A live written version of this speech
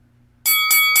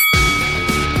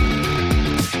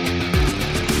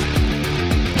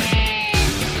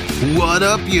What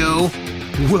up, yo?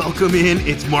 Welcome in.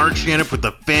 It's Mark Shannon with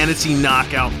the Fantasy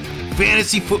Knockout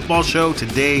Fantasy Football Show.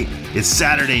 Today is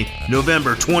Saturday,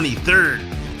 November 23rd.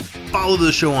 Follow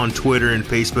the show on Twitter and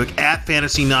Facebook at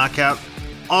Fantasy Knockout.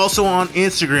 Also on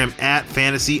Instagram at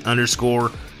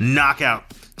Fantasy_Knockout.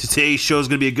 Today's show is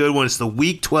going to be a good one. It's the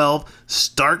Week 12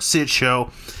 Start-Sit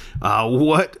Show.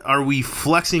 What are we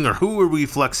flexing, or who are we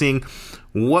flexing?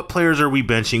 What players are we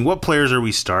benching? What players are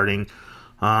we starting?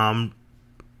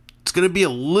 It's going to be a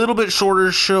little bit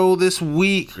shorter show this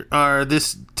week, or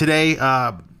today.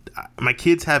 My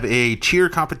kids have a cheer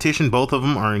competition. Both of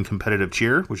them are in competitive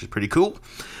cheer, which is pretty cool.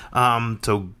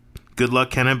 So good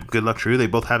luck, Kenneth. Good luck, Drew. They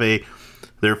both have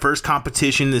their first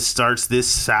competition. This starts this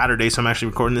Saturday, so I'm actually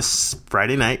recording this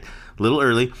Friday night, a little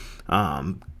early. But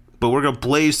we're going to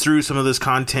blaze through some of this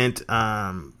content,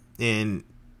 and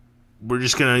we're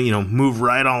just going to, move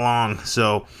right along.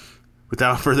 So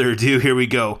without further ado, here we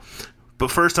go. But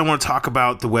first, I want to talk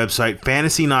about the website,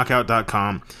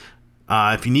 fantasyknockout.com.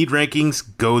 If you need rankings,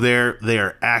 go there. They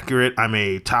are accurate. I'm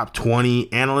a top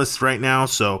 20 analyst right now,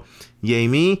 so yay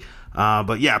me.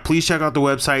 But yeah, please check out the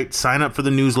website. Sign up for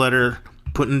the newsletter.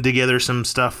 Putting together some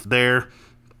stuff there.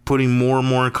 Putting more and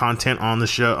more content on the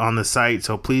show, on the site.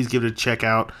 So please give it a check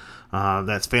out.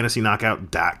 That's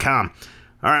fantasyknockout.com.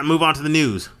 All right, move on to the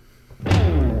news.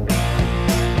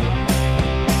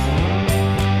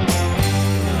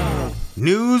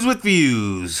 News with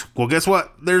views. Well, guess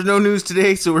what? There's no news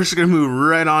today, so we're just going to move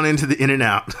right on into the in and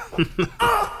out.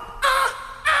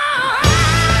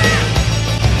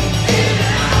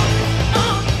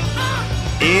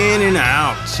 In and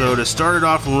out. So to start it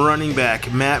off, running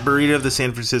back Matt Breida of the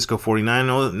San Francisco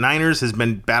 49ers has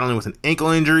been battling with an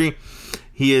ankle injury.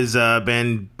 He has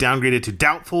been downgraded to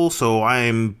doubtful, so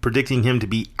I'm predicting him to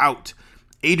be out.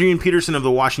 Adrian Peterson of the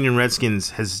Washington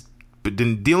Redskins has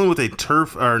been dealing with a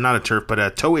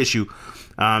toe issue.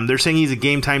 They're saying he's a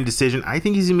game time decision. I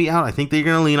think he's going to be out. I think they're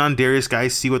going to lean on Darius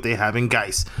Geis, see what they have in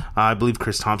Geis. I believe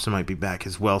Chris Thompson might be back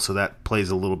as well, so that plays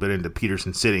a little bit into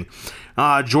Peterson sitting.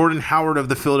 Jordan Howard of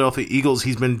the Philadelphia Eagles,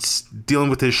 he's been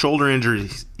dealing with his shoulder injury.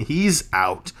 He's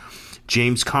out.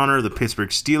 James Conner of the Pittsburgh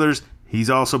Steelers, he's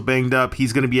also banged up.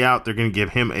 He's going to be out. They're going to give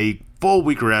him a full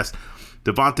week rest.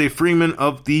 Devontae Freeman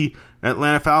of the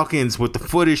Atlanta Falcons with the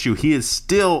foot issue, he is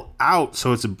still out.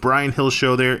 So it's a Brian Hill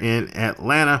show there in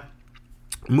Atlanta.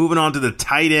 Moving on to the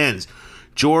tight ends.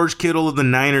 George Kittle of the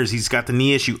Niners, he's got the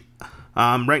knee issue.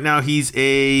 Right now he's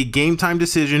a game time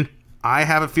decision. I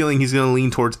have a feeling he's going to lean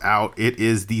towards out. It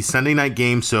is the Sunday night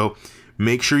game, so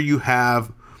make sure you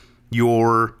have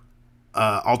your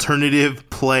alternative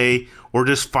play, or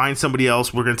just find somebody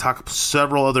else. We're going to talk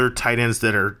several other tight ends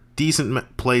that are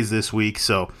decent plays this week,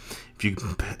 so if you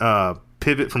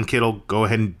pivot from Kittle, go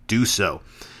ahead and do so.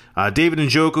 David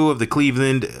Njoku of the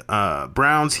Cleveland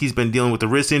Browns, he's been dealing with a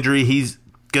wrist injury. He's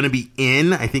going to be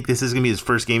in. I think this is going to be his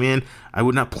first game in. I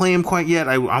would not play him quite yet.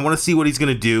 I want to see what he's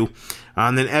going to do.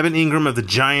 And then Evan Ingram of the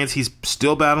Giants, he's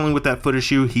still battling with that foot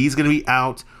issue. He's going to be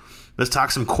out. Let's talk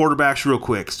some quarterbacks real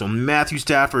quick. So Matthew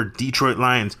Stafford, Detroit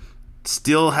Lions,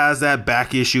 still has that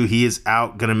back issue. He is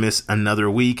out, going to miss another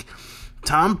week.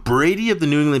 Tom Brady of the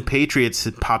New England Patriots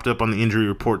had popped up on the injury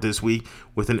report this week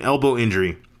with an elbow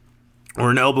injury, or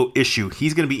an elbow issue.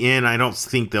 He's going to be in. I don't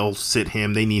think they'll sit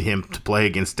him. They need him to play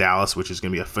against Dallas, which is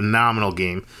going to be a phenomenal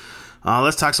game.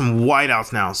 Let's talk some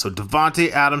wideouts now. So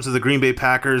Devontae Adams of the Green Bay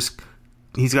Packers,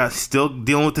 he's still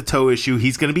dealing with the toe issue.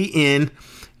 He's going to be in.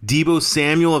 Deebo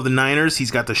Samuel of the Niners, he's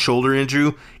got the shoulder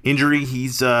injury.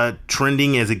 He's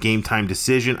trending as a game time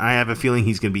decision. I have a feeling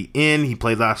he's going to be in. He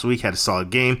played last week, had a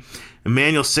solid game.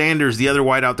 Emmanuel Sanders, the other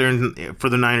wideout there for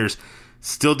the Niners,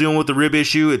 still dealing with the rib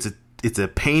issue. It's a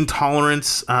pain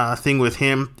tolerance thing with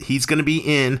him. He's going to be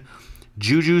in.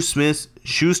 Juju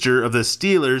Smith-Schuster of the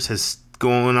Steelers has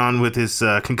going on with his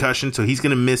concussion, so he's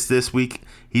going to miss this week.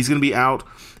 He's going to be out.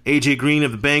 AJ Green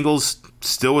of the Bengals,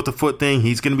 still with the foot thing.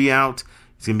 He's going to be out.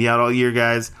 He's going to be out all year,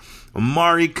 guys.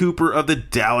 Amari Cooper of the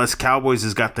Dallas Cowboys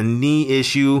has got the knee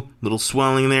issue, little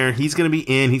swelling there. He's going to be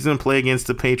in. He's going to play against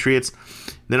the Patriots.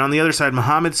 Then on the other side,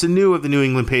 Mohamed Sanu of the New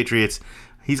England Patriots,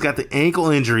 he's got the ankle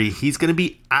injury. He's going to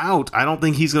be out. I don't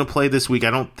think he's going to play this week.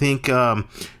 I don't think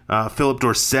Philip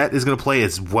Dorsett is going to play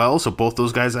as well. So both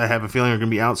those guys, I have a feeling, are going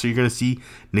to be out. So you're going to see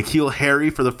N'Keal Harry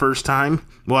for the first time.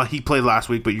 Well, he played last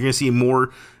week, but you're going to see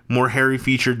more Harry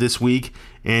featured this week.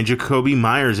 And Jacoby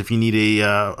Myers if you need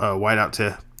a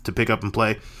wideout to pick up and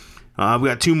play. We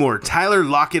got two more. Tyler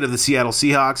Lockett of the Seattle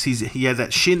Seahawks. He had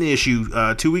that shin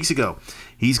issue 2 weeks ago.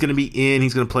 He's going to be in.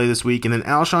 He's going to play this week. And then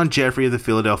Alshon Jeffrey of the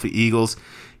Philadelphia Eagles.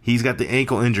 He's got the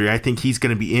ankle injury. I think he's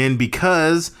going to be in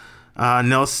because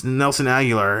Nelson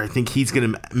Aguilar, I think he's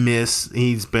going to miss.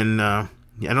 He's been, I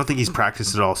don't think he's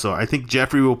practiced at all. So I think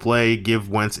Jeffrey will play, give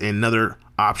Wentz another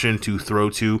option to throw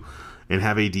to and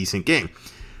have a decent game.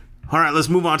 All right, let's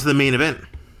move on to the main event.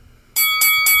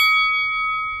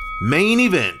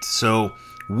 So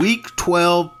week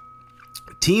 12,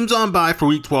 teams on bye for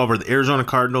week 12 are the Arizona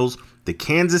Cardinals, the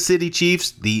Kansas City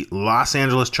Chiefs, the Los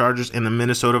Angeles Chargers, and the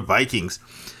Minnesota Vikings.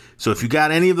 So if you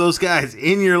got any of those guys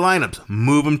in your lineups,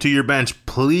 move them to your bench.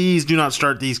 Please do not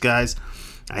start these guys.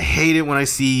 I hate it when I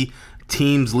see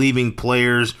teams leaving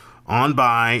players on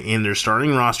bye in their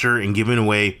starting roster and giving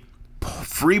away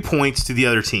free points to the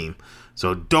other team.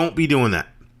 So don't be doing that.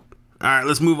 All right,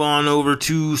 let's move on over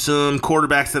to some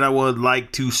quarterbacks that I would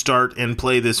like to start and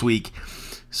play this week.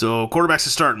 So quarterbacks to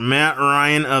start: Matt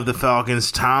Ryan of the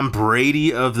Falcons, Tom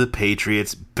Brady of the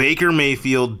Patriots, Baker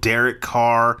Mayfield, Derek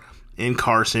Carr, and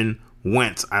Carson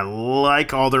Wentz. I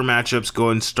like all their matchups. Go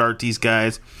and start these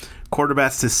guys.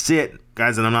 Quarterbacks to sit,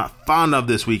 guys that I'm not fond of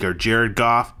this week, are Jared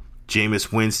Goff,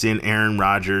 Jameis Winston, Aaron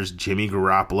Rodgers, Jimmy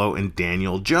Garoppolo, and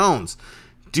Daniel Jones.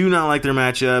 Do not like their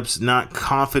matchups. Not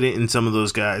confident in some of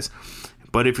those guys.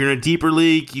 But if you're in a deeper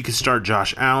league, you can start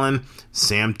Josh Allen,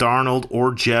 Sam Darnold,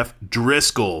 or Jeff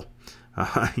Driscoll.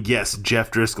 Yes,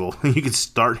 Jeff Driscoll. You can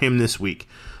start him this week.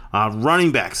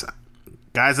 Running backs,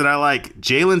 guys that I like: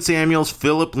 Jalen Samuels,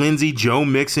 Phillip Lindsay, Joe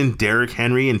Mixon, Derrick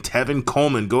Henry, and Tevin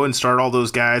Coleman. Go ahead and start all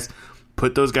those guys.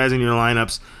 Put those guys in your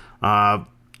lineups.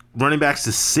 Running backs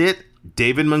to sit: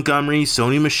 David Montgomery,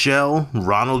 Sony Michel,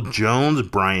 Ronald Jones,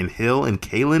 Brian Hill, and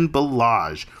Kalen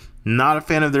Ballage. Not a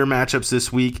fan of their matchups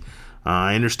this week.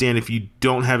 I understand if you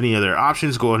don't have any other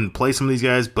options, go ahead and play some of these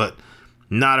guys, but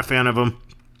not a fan of them.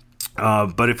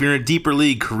 But if you're in a deeper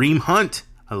league, Kareem Hunt,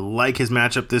 I like his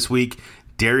matchup this week.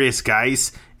 Darius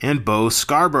Geis and Bo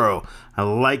Scarborough, I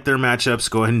like their matchups.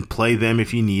 Go ahead and play them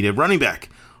if you need a running back.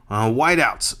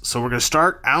 Wideouts. So we're going to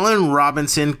start Allen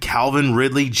Robinson, Calvin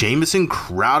Ridley, Jamison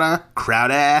Crowder,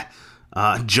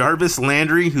 Jarvis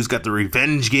Landry, who's got the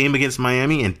revenge game against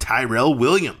Miami, and Tyrell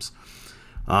Williams.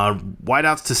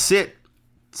 Wideouts to sit: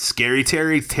 Scary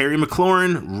Terry, Terry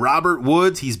McLaurin, Robert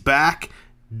Woods, he's back.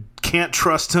 Can't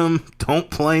trust him. Don't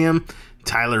play him.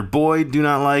 Tyler Boyd, do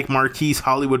not like. Marquise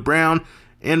Hollywood Brown,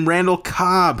 and Randall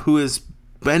Cobb, who has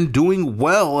been doing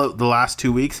well the last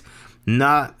 2 weeks.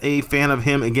 Not a fan of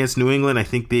him against New England. I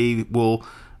think they will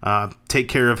take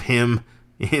care of him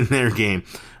in their game.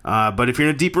 But if you're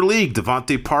in a deeper league,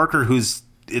 Devontae Parker,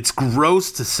 it's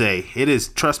gross to say. It is,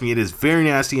 trust me, it is very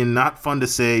nasty and not fun to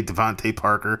say Devontae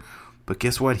Parker. But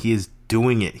guess what? He is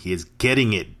doing it. He is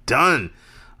getting it done.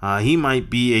 He might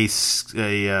be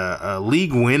a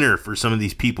league winner for some of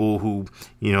these people who,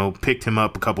 picked him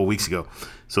up a couple weeks ago.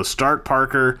 So start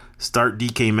Parker, start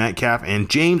DK Metcalf, and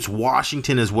James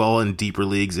Washington as well in deeper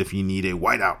leagues if you need a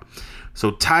wideout.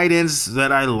 So tight ends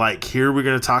that I like. Here we're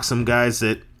going to talk some guys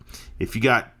that, if you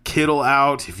got Kittle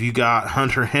out, if you got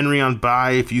Hunter Henry on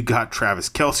bye, if you got Travis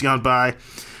Kelce on bye.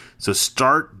 So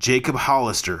start Jacob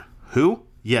Hollister. Who?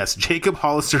 Yes, Jacob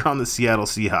Hollister on the Seattle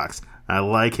Seahawks. I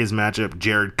like his matchup.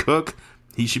 Jared Cook,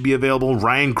 he should be available.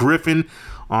 Ryan Griffin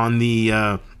on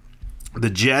the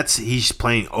Jets. He's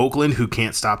playing Oakland, who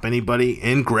can't stop anybody.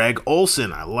 And Greg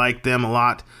Olsen. I like them a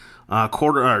lot. Not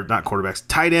quarterbacks.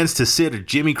 Tight ends to sit are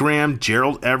Jimmy Graham,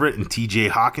 Gerald Everett, and TJ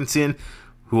Hawkinson,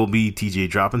 who will be TJ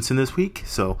Droppinson this week.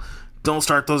 So don't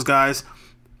start those guys.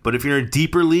 But if you're in a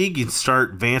deeper league, you can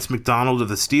start Vance McDonald of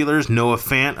the Steelers, Noah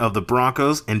Fant of the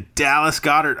Broncos, and Dallas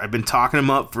Goedert. I've been talking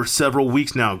him up for several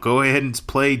weeks now. Go ahead and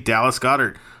play Dallas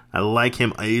Goedert. I like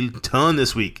him a ton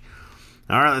this week.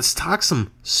 All right, let's talk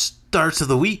some starts of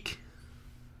the week.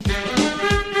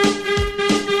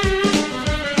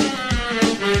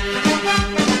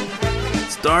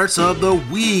 Starts of the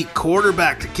week.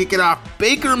 Quarterback to kick it off: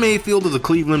 Baker Mayfield of the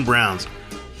Cleveland Browns.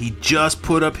 He just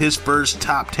put up his first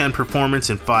top 10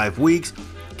 performance in 5 weeks.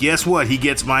 Guess what? He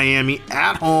gets Miami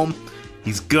at home.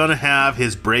 He's going to have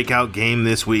his breakout game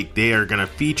this week. They are going to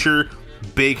feature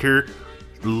Baker.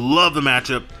 Love the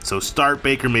matchup. So start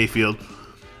Baker Mayfield.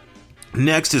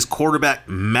 Next is quarterback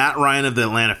Matt Ryan of the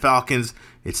Atlanta Falcons.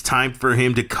 It's time for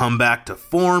him to come back to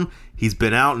form. He's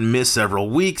been out and missed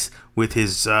several weeks with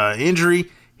his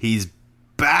injury. He's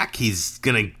back.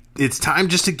 It's time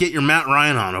just to get your Matt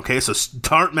Ryan on, okay? So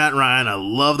start Matt Ryan. I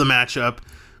love the matchup.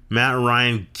 Matt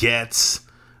Ryan gets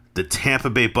the Tampa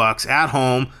Bay Bucks at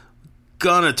home.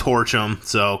 Gonna torch them.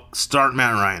 So start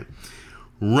Matt Ryan.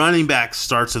 Running back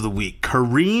starts of the week: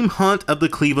 Kareem Hunt of the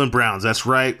Cleveland Browns. That's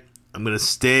right. I'm going to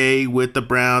stay with the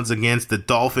Browns against the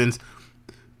Dolphins.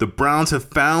 The Browns have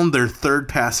found their third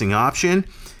passing option.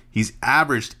 He's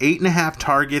averaged 8.5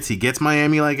 targets. He gets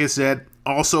Miami, like I said,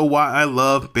 Also why I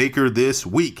love Baker this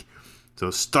week.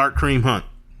 So start Kareem Hunt.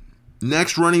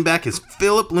 Next running back is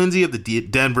Phillip Lindsay of the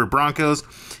Denver Broncos.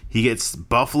 He gets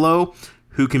Buffalo,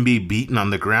 who can be beaten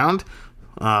on the ground.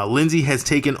 Lindsay has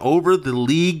taken over the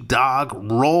league dog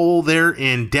role there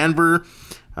in Denver.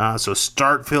 So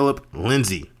start Phillip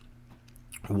Lindsay.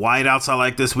 Wideouts I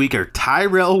like this week are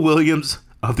Tyrell Williams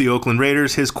of the Oakland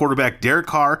Raiders. His quarterback, Derek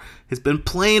Carr, has been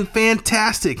playing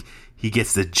fantastic. He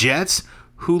gets the Jets,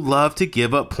 who love to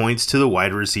give up points to the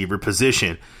wide receiver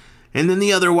position. And then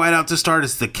the other wideout to start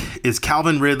is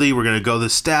Calvin Ridley. We're going to go the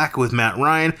stack with Matt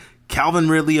Ryan. Calvin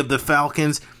Ridley of the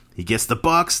Falcons. He gets the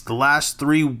Bucs. The last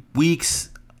 3 weeks,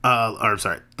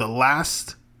 the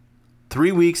last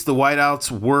 3 weeks, the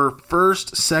wideouts were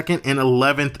 1st, 2nd, and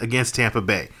 11th against Tampa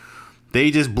Bay. They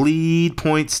just bleed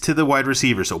points to the wide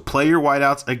receiver. So play your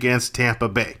wideouts against Tampa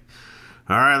Bay.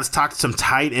 All right, let's talk some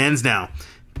tight ends now.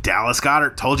 Dallas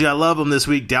Goedert. Told you I love him this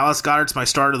week. Dallas Goedert's my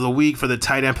start of the week for the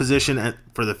tight end position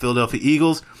for the Philadelphia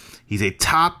Eagles. He's a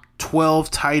top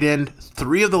 12 tight end,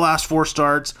 3 of the last 4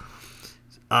 starts.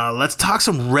 Let's talk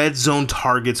some red zone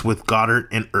targets with Goedert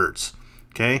and Ertz.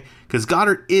 Okay? Because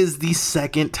Goedert is the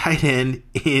 2nd tight end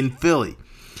in Philly.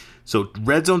 So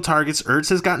red zone targets, Ertz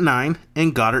has got 9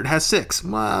 and Goedert has 6.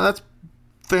 Well, that's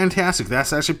fantastic.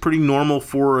 That's actually pretty normal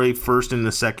for a first and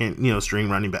the second, string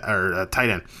running back or tight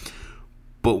end.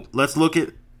 But let's look at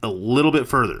a little bit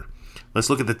further. Let's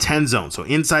look at the 10 zone. So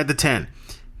inside the 10,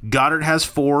 Goedert has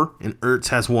 4 and Ertz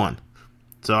has 1.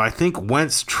 So I think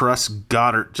Wentz trusts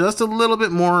Goedert just a little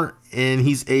bit more, and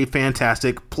he's a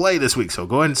fantastic play this week. So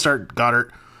go ahead and start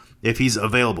Goedert if he's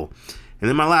available. And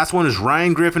then my last one is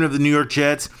Ryan Griffin of the New York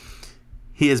Jets.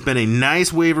 He has been a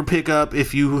nice waiver pickup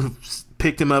if you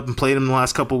picked him up and played him the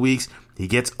last couple weeks. He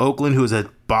gets Oakland, who is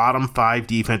a bottom 5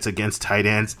 defense against tight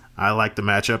ends. I like the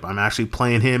matchup. I'm actually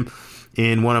playing him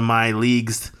in one of my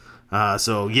leagues.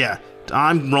 So yeah,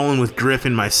 I'm rolling with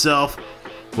Griffin myself.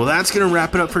 Well, that's going to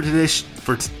wrap it up for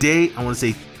today. I want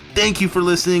to say thank you for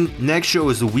listening. Next show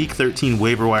is the Week 13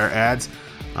 waiver wire ads.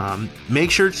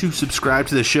 Make sure to subscribe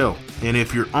to the show. And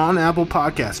if you're on Apple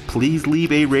Podcasts, please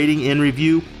leave a rating and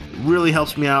review. It really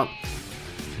helps me out.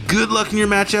 Good luck in your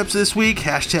matchups this week.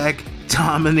 Hashtag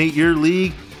dominate your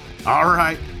league. All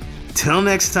right. Till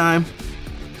next time.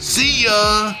 See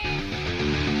ya.